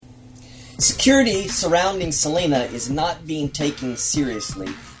Security surrounding Selena is not being taken seriously,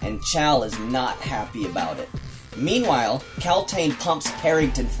 and Chow is not happy about it. Meanwhile, Caltaine pumps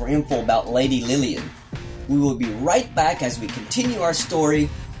Parrington for info about Lady Lillian. We will be right back as we continue our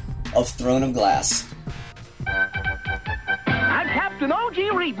story of Throne of Glass. I'm Captain O.G.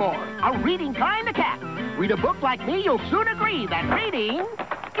 Readmore, a reading kind of cat. Read a book like me, you'll soon agree that reading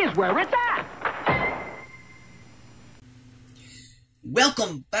is where it's at.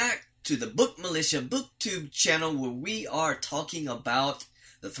 Welcome back to the Book Militia BookTube channel, where we are talking about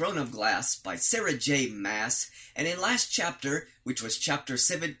The Throne of Glass by Sarah J. Maas. And in last chapter, which was chapter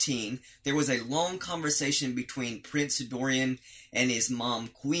 17, there was a long conversation between Prince Dorian and his mom,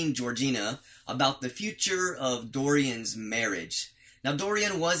 Queen Georgina, about the future of Dorian's marriage. Now,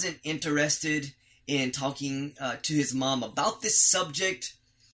 Dorian wasn't interested in talking to his mom about this subject,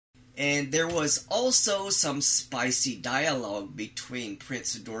 and there was also some spicy dialogue between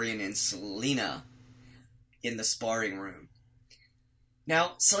Prince Dorian and Selena in the sparring room.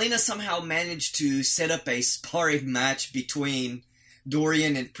 Now, Selena somehow managed to set up a sparring match between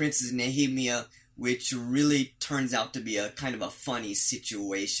Dorian and Princess Nehemia, which really turns out to be a kind of a funny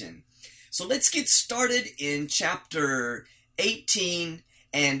situation. So let's get started in chapter 18,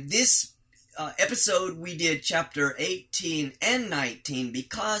 and this episode we did chapter 18 and 19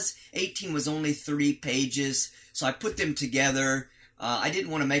 because 18 was only 3 pages, so I put them together. I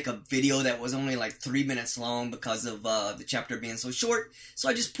didn't want to make a video that was only like 3 minutes long because of the chapter being so short, so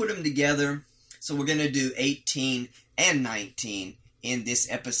I just put them together. So we're going to do 18 and 19 in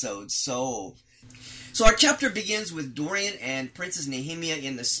this episode. So our chapter begins with Dorian and Princess Nehemia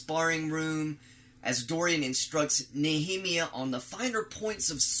in the sparring room as Dorian instructs Nehemia on the finer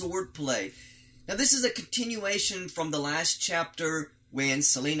points of swordplay. Now, this is a continuation from the last chapter when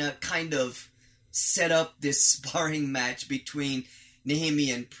Selena kind of set up this sparring match between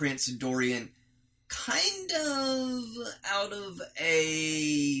Nehemia and Prince Dorian, kind of out of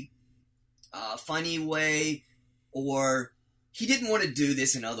a funny way, or he didn't want to do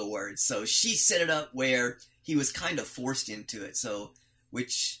this, in other words. So she set it up where he was kind of forced into it,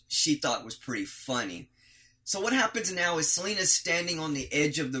 which she thought was pretty funny. So what happens now is Selena's standing on the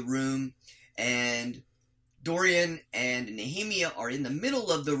edge of the room, and Dorian and Nehemia are in the middle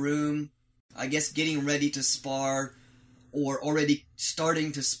of the room, I guess getting ready to spar, or already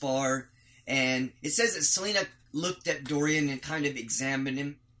starting to spar. And it says that Selena looked at Dorian and kind of examined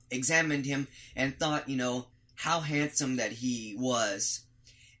him, and thought, how handsome that he was.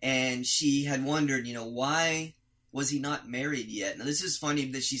 And she had wondered, why was he not married yet? Now, this is funny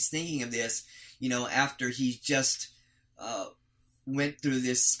that she's thinking of this, after he just went through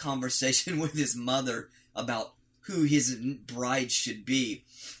this conversation with his mother about who his bride should be.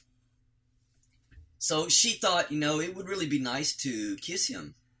 So she thought, it would really be nice to kiss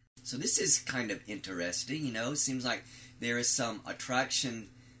him. So this is kind of interesting, It seems like there is some attraction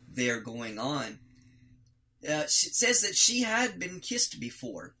there going on. It says that she had been kissed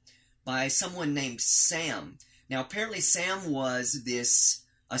before by someone named Sam. Now, apparently Sam was this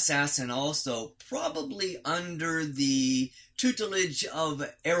assassin also, probably under the tutelage of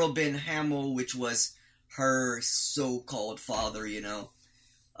Errol Ben Hamill, which was her so-called father,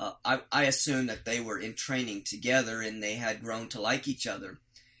 I assume that they were in training together and they had grown to like each other.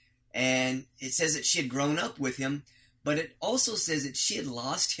 And it says that she had grown up with him, but it also says that she had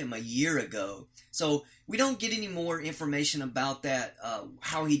lost him a year ago. So we don't get any more information about that,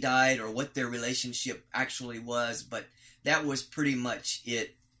 how he died or what their relationship actually was, but that was pretty much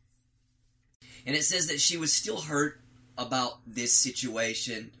it. And it says that she was still hurt about this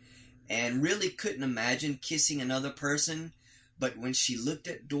situation and really couldn't imagine kissing another person, but when she looked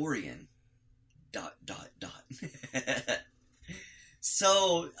at Dorian, ...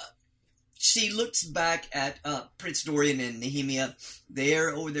 So she looks back at Prince Dorian and Nehemia.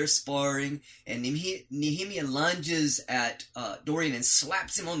 They're over there sparring, and Nehemia lunges at Dorian and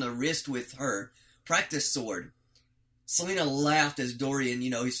slaps him on the wrist with her practice sword. Selena laughed as Dorian,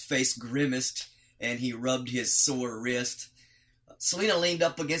 his face grimaced, and he rubbed his sore wrist. Selena leaned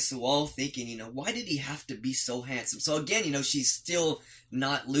up against the wall thinking, why did he have to be so handsome? So again, she's still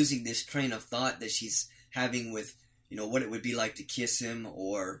not losing this train of thought that she's having with, what it would be like to kiss him,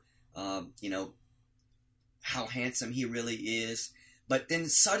 or, how handsome he really is. But then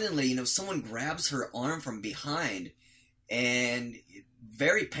suddenly, someone grabs her arm from behind, and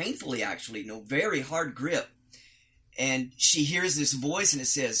very painfully, actually, very hard grip. And she hears this voice, and it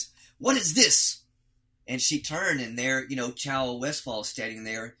says, "What is this?" And she turned, and there, Chow Westfall standing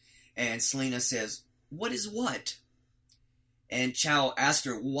there, and Selena says, "What is what?" And Chow asked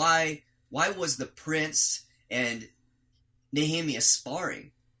her, why was the prince and Nehemia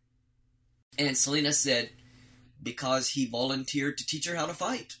sparring? And Selena said, because he volunteered to teach her how to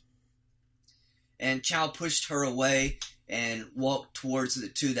fight. And Chow pushed her away and walked towards the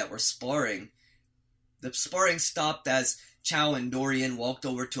two that were sparring. The sparring stopped as Chow and Dorian walked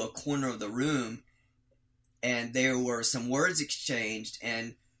over to a corner of the room, and there were some words exchanged,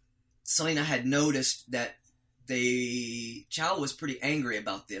 and Selena had noticed that Chow was pretty angry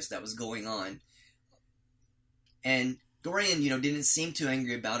about this that was going on. And Dorian, didn't seem too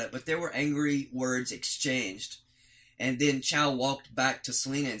angry about it, but there were angry words exchanged. And then Chow walked back to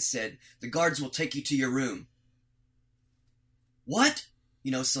Selena and said, "The guards will take you to your room." "What?"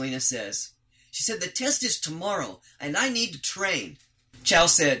 Selena says. She said, "The test is tomorrow, and I need to train." Chow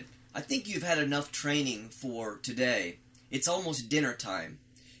said, "I think you've had enough training for today. It's almost dinner time,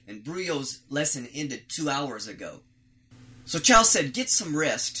 and Bruyo's lesson ended 2 hours ago." So Chow said, "Get some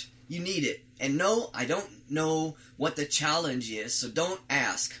rest. You need it. And no, I don't know what the challenge is, so don't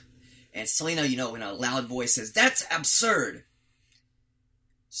ask." And Selena, in a loud voice says, "That's absurd."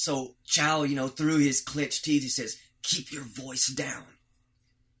 So Chow, through his clenched teeth, he says, "Keep your voice down."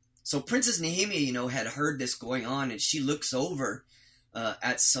 So Princess Nehemia, had heard this going on, and she looks over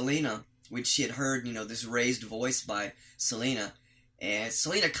at Selena when she had heard, this raised voice by Selena. And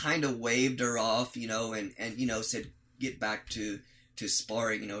Selena kind of waved her off, and said, "Get back to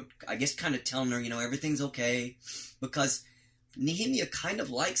sparring," I guess kind of telling her, everything's okay. Because Nehemia kind of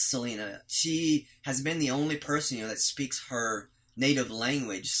likes Selena. She has been the only person, that speaks her native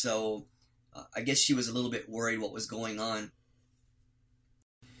language. So I guess she was a little bit worried what was going on.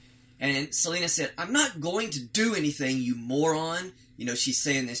 And Selena said, "I'm not going to do anything, you moron." She's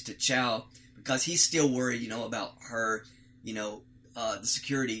saying this to Chow because he's still worried, about her, the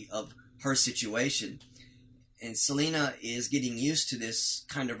security of her situation. And Selena is getting used to this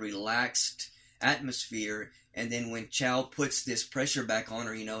kind of relaxed atmosphere. And then when Chow puts this pressure back on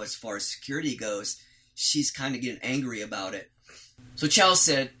her, as far as security goes, she's kind of getting angry about it. So Chow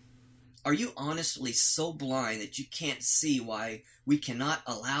said, "Are you honestly so blind that you can't see why we cannot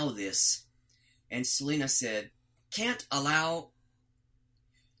allow this?" And Selena said, "Can't allow?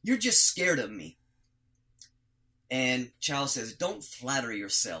 You're just scared of me." And Chow says, "Don't flatter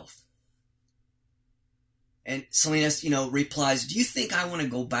yourself." And Selena, replies, "Do you think I want to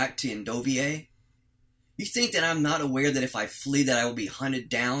go back to Endovier? You think that I'm not aware that if I flee that I will be hunted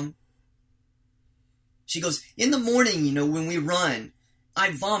down?" She goes, "In the morning, when we run, I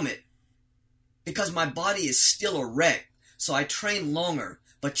vomit because my body is still a wreck, so I train longer,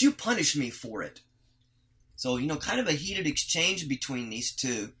 but you punish me for it." So, kind of a heated exchange between these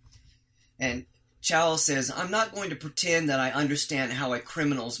two. And Chow says, "I'm not going to pretend that I understand how a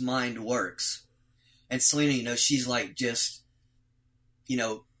criminal's mind works." And Selena, she's like just,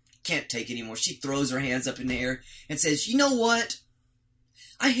 can't take it anymore. She throws her hands up in the air and says, "You know what?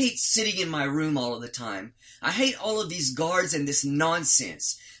 I hate sitting in my room all of the time. I hate all of these guards and this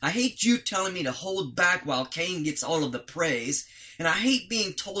nonsense. I hate you telling me to hold back while Cain gets all of the praise. And I hate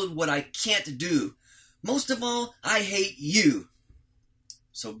being told what I can't do. Most of all, I hate you."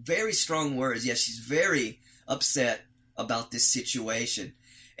 So very strong words. Yes, she's very upset about this situation.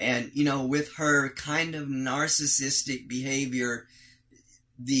 And, with her kind of narcissistic behavior,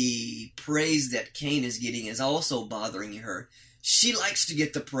 the praise that Cain is getting is also bothering her. She likes to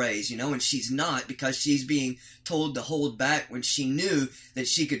get the praise, and she's not, because she's being told to hold back when she knew that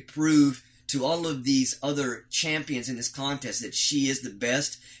she could prove to all of these other champions in this contest that she is the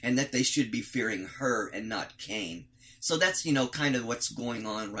best and that they should be fearing her and not Cain. So that's, kind of what's going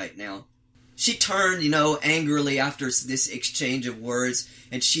on right now. She turned, angrily after this exchange of words,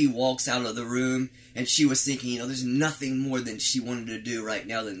 and she walks out of the room, and she was thinking, there's nothing more than she wanted to do right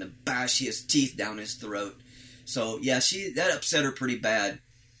now than to bash his teeth down his throat. So, yeah, that upset her pretty bad.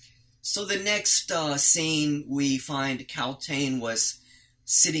 So the next scene, we find Caltaine was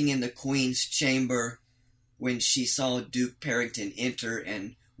sitting in the Queen's chamber when she saw Duke Parrington enter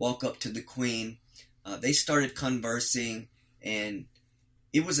and walk up to the Queen. They started conversing, and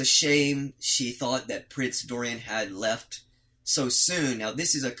it was a shame she thought that Prince Dorian had left so soon. Now,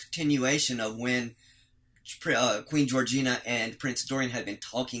 this is a continuation of when Queen Georgina and Prince Dorian had been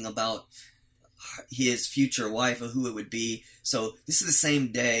talking about his future wife, or who it would be. So this is the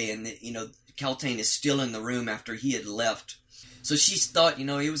same day, and Caltaine is still in the room after he had left. So she thought,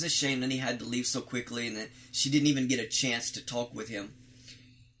 it was a shame that he had to leave so quickly, and that she didn't even get a chance to talk with him.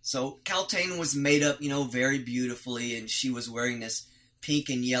 So Caltaine was made up, very beautifully, and she was wearing this pink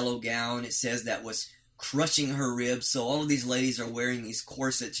and yellow gown, it says, that was crushing her ribs. So all of these ladies are wearing these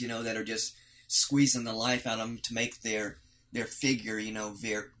corsets, that are just squeezing the life out of them to make their figure,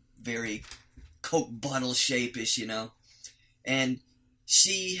 very, very Coke bottle shape-ish, And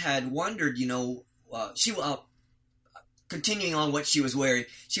she had wondered, continuing on what she was wearing.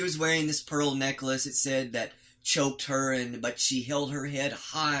 She was wearing this pearl necklace, it said, that choked her, but she held her head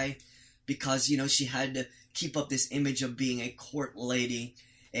high because, she had to keep up this image of being a court lady.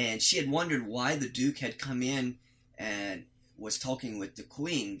 And she had wondered why the Duke had come in and was talking with the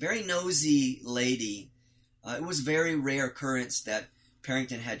Queen. Very nosy lady. It was a very rare occurrence that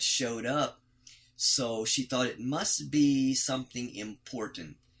Parrington had showed up, so she thought it must be something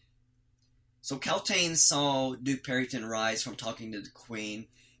important. So Caltaine saw Duke Parrington rise from talking to the Queen,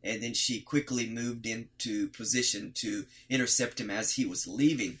 and then she quickly moved into position to intercept him as he was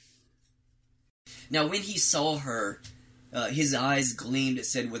leaving. Now, when he saw her, his eyes gleamed, it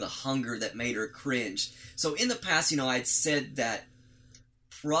said, with a hunger that made her cringe. So in the past, I'd said that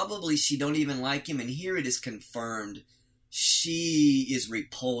probably she don't even like him, and here it is confirmed. She is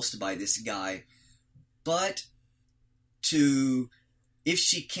repulsed by this guy. But if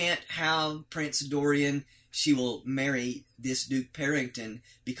she can't have Prince Dorian, she will marry this Duke Parrington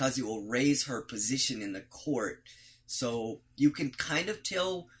because it will raise her position in the court. So you can kind of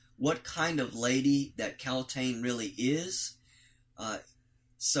tell what kind of lady that Caltaine really is.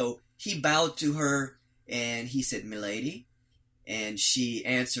 So he bowed to her and he said, "Milady," and she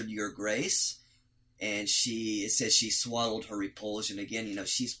answered, "Your Grace." And it says she swallowed her repulsion. Again,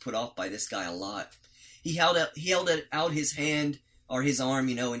 she's put off by this guy a lot. He held out his hand or his arm,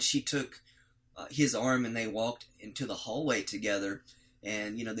 and she took his arm and they walked into the hallway together.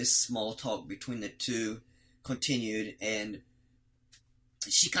 And, this small talk between the two continued, and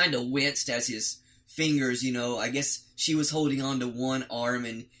she kind of winced as his fingers, I guess she was holding on to one arm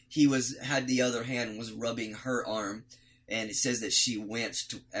and he had the other hand and was rubbing her arm. And it says that she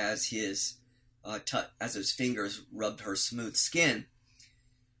winced as his fingers rubbed her smooth skin.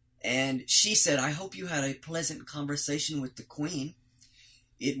 And she said, "I hope you had a pleasant conversation with the Queen."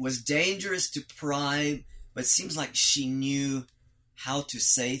 It was dangerous to pry, but it seems like she knew how to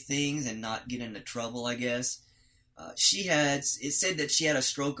say things and not get into trouble, I guess. It said that she had a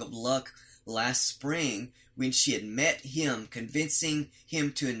stroke of luck last spring when she had met him, convincing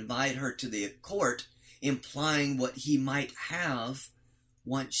him to invite her to the court, implying what he might have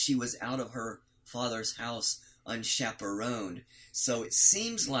once she was out of her father's house unchaperoned. So it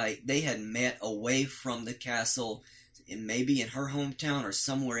seems like they had met away from the castle, and maybe in her hometown or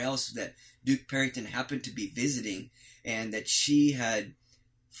somewhere else that Duke Parrington happened to be visiting, and that she had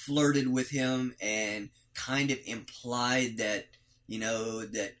flirted with him and kind of implied that,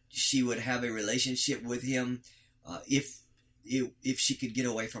 that she would have a relationship with him if she could get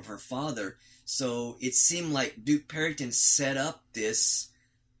away from her father. So it seemed like Duke Parrington set up this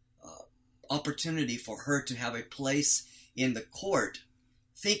opportunity for her to have a place in the court,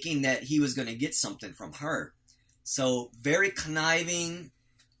 thinking that he was going to get something from her. So very conniving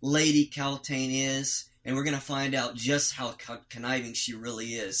lady Caltaine is, and we're going to find out just how conniving she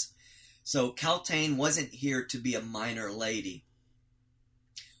really is. So Caltaine wasn't here to be a minor lady,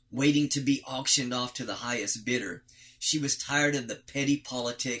 waiting to be auctioned off to the highest bidder. She was tired of the petty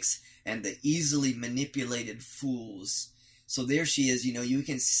politics and the easily manipulated fools. So there she is, you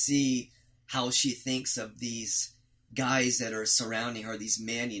can see how she thinks of these guys that are surrounding her, these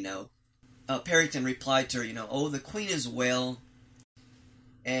men, Parrington replied to her, "Oh, the Queen is well."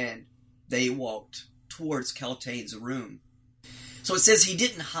 And they walked towards Caltaine's room. So it says he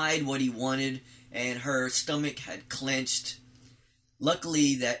didn't hide what he wanted, and her stomach had clenched.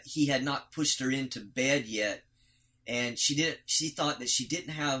 Luckily that he had not pushed her into bed yet, and she thought that she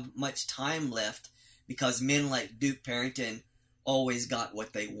didn't have much time left because men like Duke Parrington always got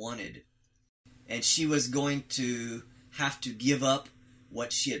what they wanted. And she was going to have to give up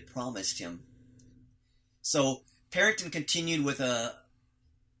what she had promised him. So Parrington continued with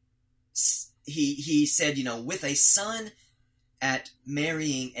he said, with a son at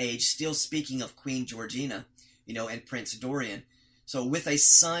marrying age, still speaking of Queen Georgina, and Prince Dorian. So with a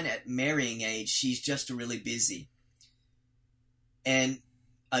son at marrying age, she's just really busy. And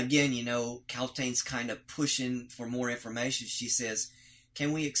again, Caltaine's kind of pushing for more information. She says,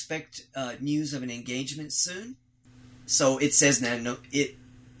 "Can we expect news of an engagement soon?" So it says now,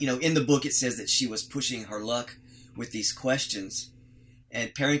 in the book it says that she was pushing her luck with these questions.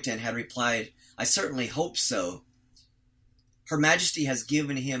 And Parrington had replied, "I certainly hope so. Her Majesty has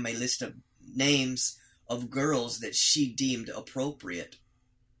given him a list of names of girls that she deemed appropriate."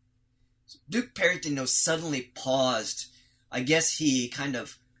 Duke Parrington, suddenly paused. I guess he kind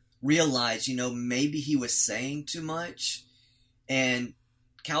of realized, maybe he was saying too much. And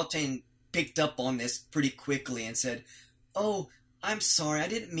Caltaine picked up on this pretty quickly and said, "Oh, I'm sorry, I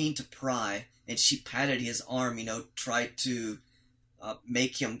didn't mean to pry." And she patted his arm, tried to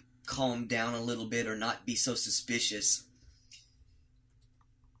make him calm down a little bit or not be so suspicious.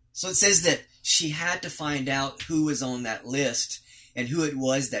 So it says that she had to find out who was on that list and who it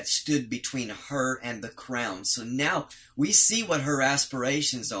was that stood between her and the crown. So now we see what her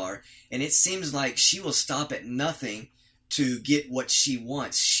aspirations are, and it seems like she will stop at nothing to get what she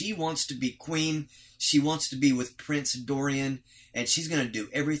wants. She wants to be queen. She wants to be with Prince Dorian, and she's going to do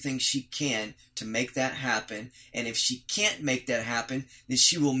everything she can to make that happen. And if she can't make that happen, then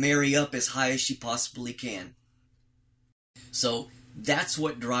she will marry up as high as she possibly can. So that's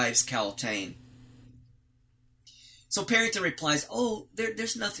what drives Caltaine. So Parrington replies, "Oh,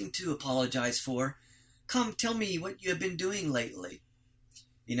 there's nothing to apologize for. Come, tell me what you have been doing lately."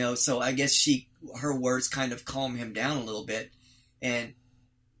 So I guess her words kind of calm him down a little bit. And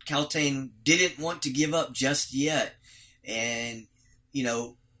Caltaine didn't want to give up just yet. And,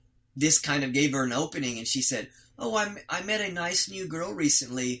 this kind of gave her an opening. And she said, "Oh, I met a nice new girl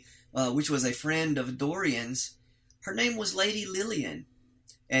recently, which was a friend of Dorian's. Her name was Lady Lillian."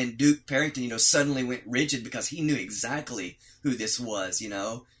 And Duke Parrington, suddenly went rigid because he knew exactly who this was,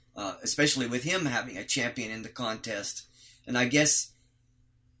 especially with him having a champion in the contest. And I guess,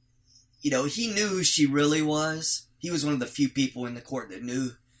 he knew who she really was. He was one of the few people in the court that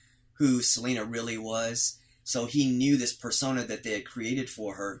knew who Selena really was. So he knew this persona that they had created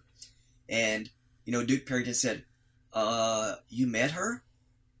for her. And, Duke Parrington said, "You met her?"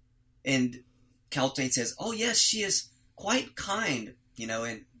 And Caltaine says, "Oh, yes, she is quite kind."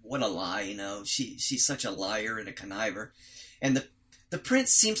 And what a lie, she's such a liar and a conniver. And the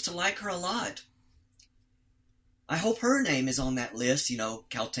prince seems to like her a lot. "I hope her name is on that list,"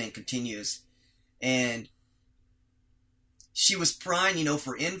 Caltaine continues. And she was prying,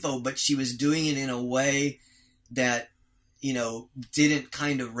 for info, but she was doing it in a way that, didn't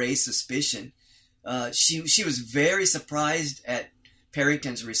kind of raise suspicion. She was very surprised at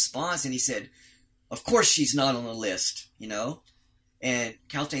Parrington's response, and he said, "Of course she's not on the list, And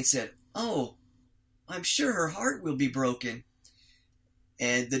Caltaine said, "Oh, I'm sure her heart will be broken."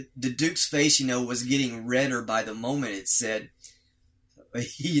 And the Duke's face, was getting redder by the moment. It said,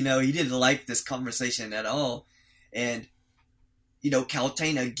 he didn't like this conversation at all. And,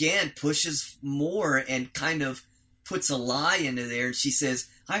 Caltaine again pushes more and kind of puts a lie into there. And she says,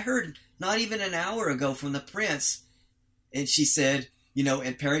 "I heard not even an hour ago from the prince." And she said,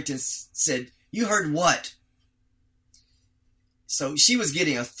 and Parrington said, "You heard what?" So she was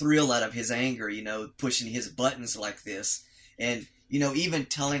getting a thrill out of his anger, pushing his buttons like this. And, even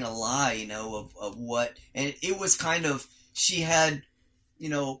telling a lie, of what. And it was kind of, she had,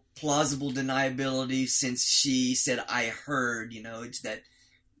 plausible deniability since she said, "I heard," it's that,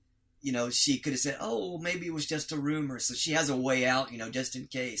 she could have said, "Oh, maybe it was just a rumor." So she has a way out, just in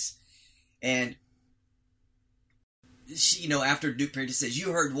case. And she, after Duke Parrington says,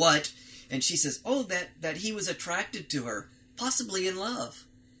 "You heard what?" And she says, "Oh, that he was attracted to her. Possibly in love."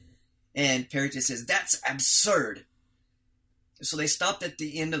 And Parrington says, "That's absurd." So they stopped at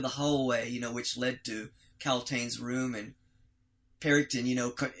the end of the hallway, which led to Caltaine's room. And Parrington,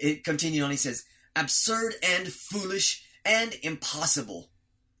 it continued on. He says, "Absurd and foolish and impossible."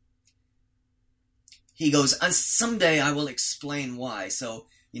 He goes, "Someday I will explain why." So,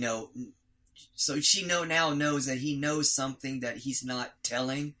 so she now knows that he knows something that he's not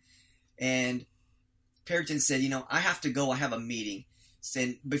telling. And Parrington said, "I have to go. I have a meeting."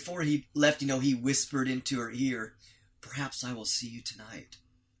 And before he left, he whispered into her ear, "Perhaps I will see you tonight."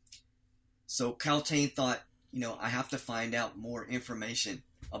 So Caltaine thought, I have to find out more information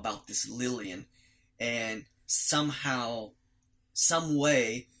about this Lillian and somehow, some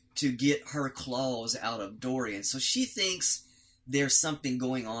way to get her claws out of Dorian. So she thinks there's something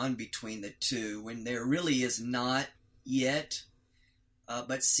going on between the two when there really is not yet.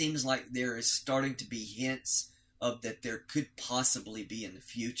 But seems like there is starting to be hints of that there could possibly be in the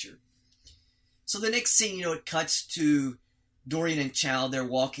future. So the next scene, it cuts to Dorian and Chow. They're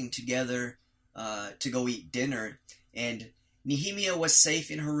walking together to go eat dinner. And Nehemia was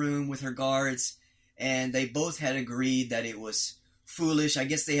safe in her room with her guards. And they both had agreed that it was foolish. I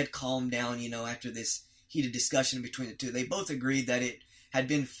guess they had calmed down, after this heated discussion between the two. They both agreed that it had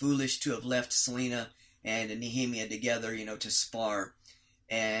been foolish to have left Selena and Nehemia together, to spar.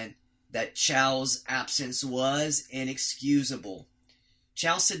 And that Chow's absence was inexcusable.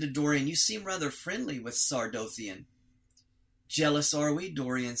 Chow said to Dorian, "You seem rather friendly with Sardothian." "Jealous are we?"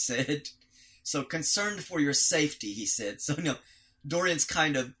 Dorian said. "So concerned for your safety," he said. So, Dorian's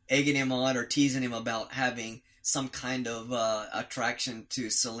kind of egging him on or teasing him about having some kind of attraction to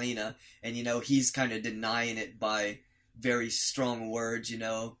Selena. And, he's kind of denying it by very strong words,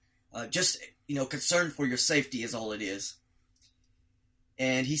 just, concerned for your safety is all it is.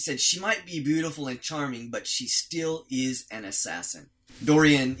 And he said, she might be beautiful and charming, but she still is an assassin.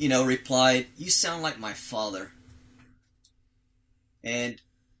 Dorian, replied, you sound like my father. And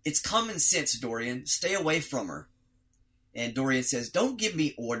it's common sense, Dorian. Stay away from her. And Dorian says, don't give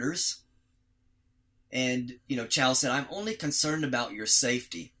me orders. And, Chow said, I'm only concerned about your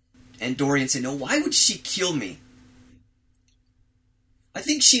safety. And Dorian said, no, why would she kill me? I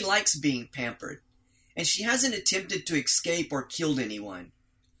think she likes being pampered. And she hasn't attempted to escape or killed anyone.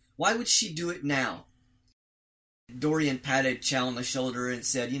 Why would she do it now? Dorian patted Chow on the shoulder and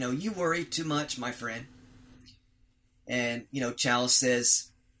said, you worry too much, my friend. And, Chow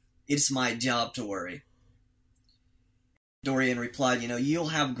says, it's my job to worry. Dorian replied, you'll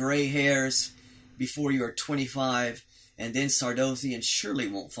have gray hairs before you are 25, and then Sardothian surely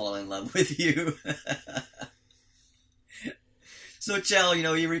won't fall in love with you. So Chow,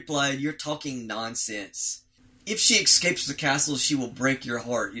 he replied, you're talking nonsense. If she escapes the castle, she will break your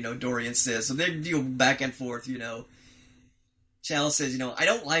heart, Dorian says. So they go back and forth, Chow says, I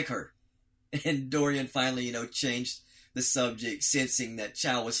don't like her. And Dorian finally, changed the subject, sensing that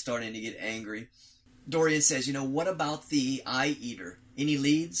Chow was starting to get angry. Dorian says, what about the Eye Eater? Any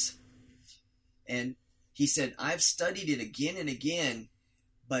leads? And he said, I've studied it again and again,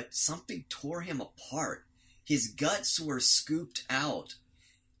 but something tore him apart. His guts were scooped out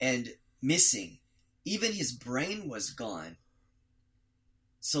and missing. Even his brain was gone.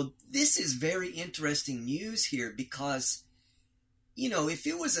 So this is very interesting news here because, if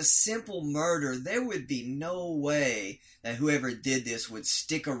it was a simple murder, there would be no way that whoever did this would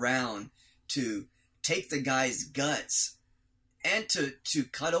stick around to take the guy's guts and to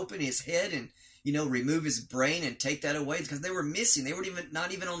cut open his head and, remove his brain and take that away because they were missing. They were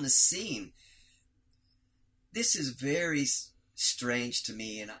not even on the scene. This is very strange to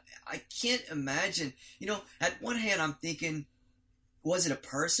me, and I can't imagine. At one hand I'm thinking, was it a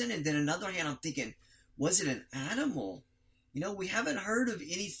person? And then another hand I'm thinking, was it an animal? We haven't heard of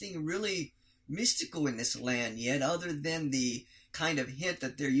anything really mystical in this land yet, other than the kind of hint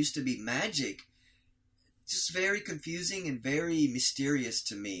that there used to be magic. Just very confusing and very mysterious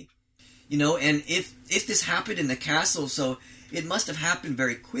to me. And if this happened in the castle, so it must have happened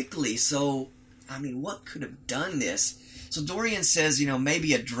very quickly. So, what could have done this? So Dorian says,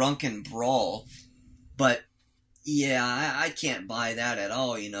 maybe a drunken brawl. But, yeah, I can't buy that at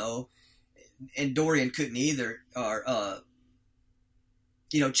all, And Dorian couldn't either. Or,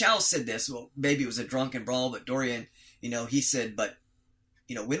 Chow said this, well, maybe it was a drunken brawl, but Dorian, he said, but,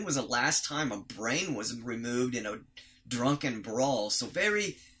 when was the last time a brain was removed in a drunken brawl? So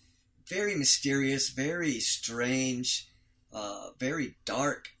very, very mysterious, very strange, very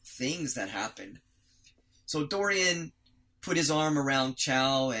dark things that happened. So Dorian put his arm around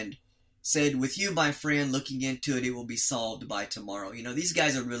Chow and said, with you, my friend, looking into it, it will be solved by tomorrow. These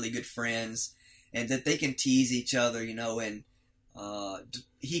guys are really good friends, and that they can tease each other, and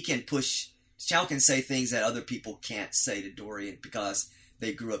Chow can say things that other people can't say to Dorian because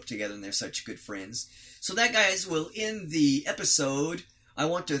they grew up together and they're such good friends. So that, guys, will end the episode. I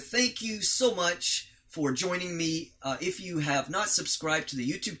want to thank you so much for joining me. If you have not subscribed to the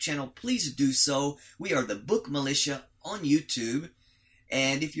YouTube channel, please do so. We are the Book Militia on YouTube.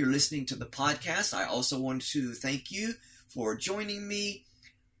 And if you're listening to the podcast, I also want to thank you for joining me.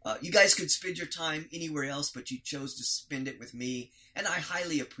 You guys could spend your time anywhere else, but you chose to spend it with me, and I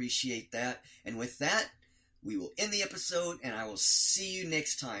highly appreciate that. And with that, we will end the episode, and I will see you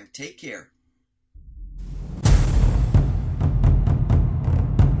next time. Take care.